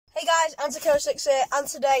Hey guys, Antico6 here, and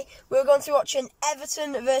today we're going to be watching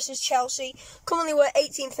Everton versus Chelsea. Currently we're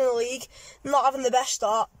 18th in the league, not having the best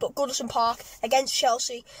start, but Goodison Park against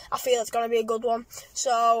Chelsea, I feel it's going to be a good one.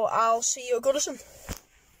 So I'll see you at Goodison.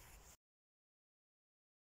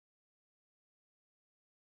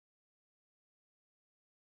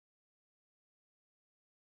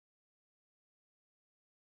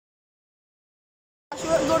 So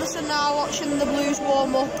we're at Goodison now watching the Blues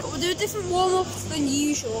warm up. But we'll do a different warm up than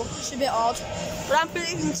usual, it's a bit odd. But I'm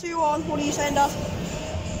predicting 2-1, what are you saying, Dad?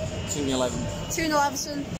 2-0 Everton. 2-0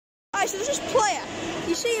 Everton. Alright, so there's this player,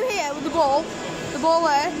 you see him here with the ball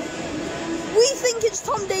there. We think it's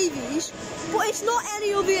Tom Davies, but it's not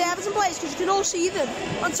any of the Everton players because you can all see them.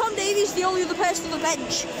 And Tom Davies is the only other person on the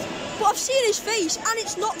bench. But I've seen his face and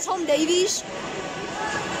it's not Tom Davies.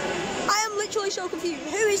 I am literally so confused.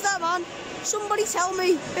 Who is that man? Somebody tell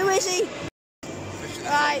me, who is he?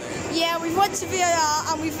 Right, yeah, we've went to VAR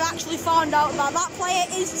and we've actually found out that that player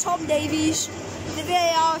is Tom Davies. The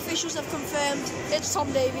VAR officials have confirmed it's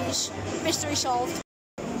Tom Davies. Mystery solved.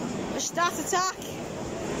 Let's start attack.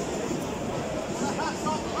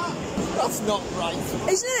 That's not right.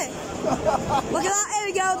 Isn't it? Look at that, here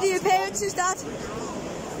we go, the appearances, Dad.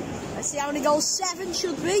 Let's see how many goals 7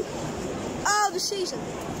 should be. Oh, the season.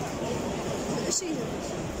 The season.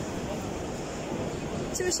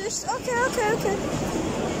 2 assists? Okay.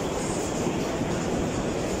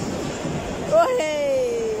 Oh,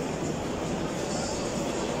 hey.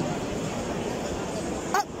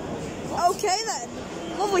 Okay then.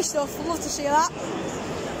 Lovely stuff. I'd love to see that.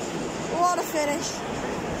 What a finish.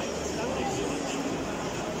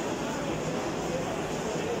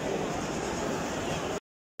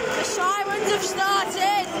 The sirens have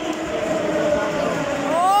started.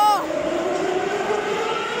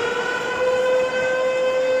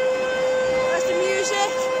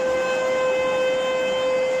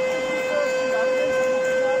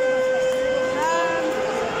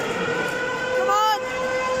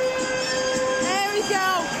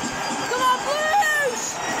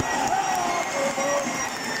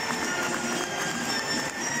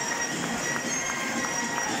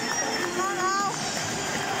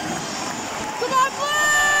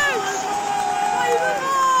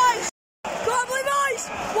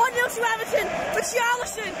 To Everton for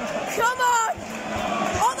Charleston, come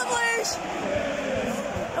on the Blues,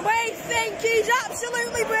 and we think he's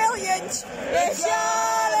absolutely brilliant. It's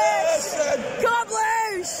Charleston, come on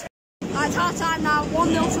Blues! It's half time now,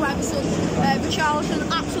 1-0 to Everton. For Charleston,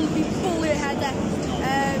 absolutely fully ahead there.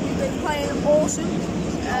 We've been playing awesome.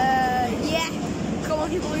 Yeah, come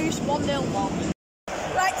on you Blues, 1-0 more.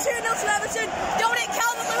 Right, 2-0 to Everton. Dominic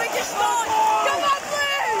Calvert-Lewin just scored. Come on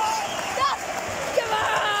Blues! Come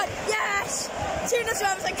on! 2-0 to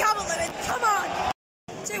Everton, Calvert-Lewin, come on!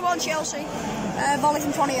 2-1 Chelsea, volley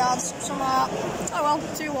from 20 yards, something like that. Oh well,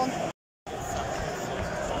 2-1.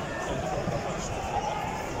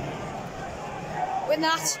 Win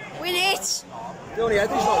that, win it! The only head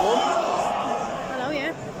he's not won. I know,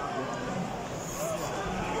 yeah.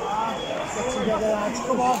 Get together, lads,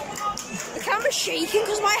 come on. The camera's shaking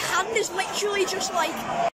because my hand is literally just like...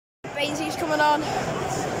 Bainsey's coming on.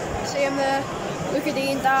 See him there. Look at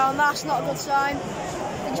Dean down, that's not a good sign. I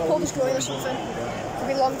think he's pulled his groin or something. Could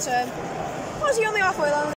be long term. Why is he only halfway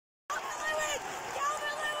though? Calvert-Lewin!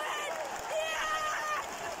 Calvert-Lewin! Yeah!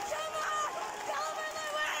 Come on!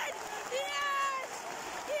 Calvert-Lewin! Yes!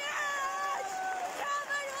 Yes!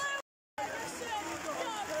 Calvert-Lewin!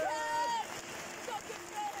 Duncan!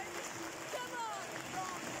 Come on!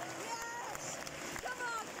 Yes! Come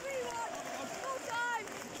on! 3-1! Full time!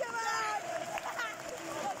 Come on!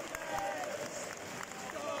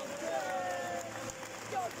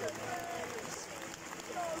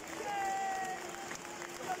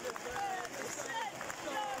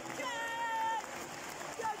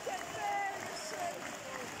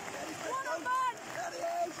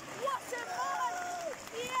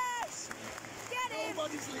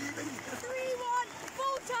 Nobody's leaving. 3-1,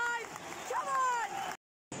 full time. Come on!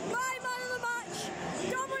 My man of the match,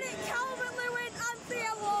 Dominic Calvert-Lewin and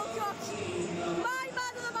Theo Walcott. My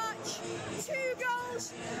man of the match, 2 goals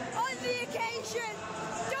on the occasion.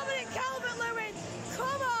 Dominic Calvert-Lewin,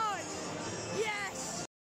 come on! Yes!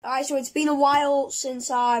 Alright, so it's been a while since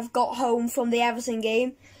I've got home from the Everton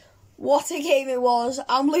game. What a game it was.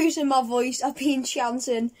 I'm losing my voice. I've been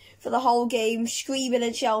chanting for the whole game, screaming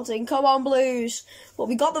and shouting, come on Blues. But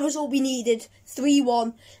we got the result we needed,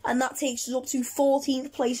 3-1, and that takes us up to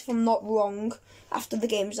 14th place if I'm not wrong, after the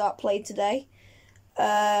games that played today.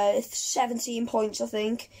 17 points, I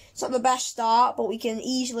think. It's not the best start, but we can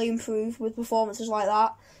easily improve with performances like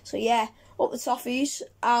that. So yeah, up the toffees,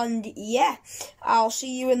 and yeah, I'll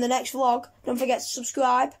see you in the next vlog. Don't forget to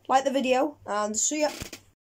subscribe, like the video, and see ya.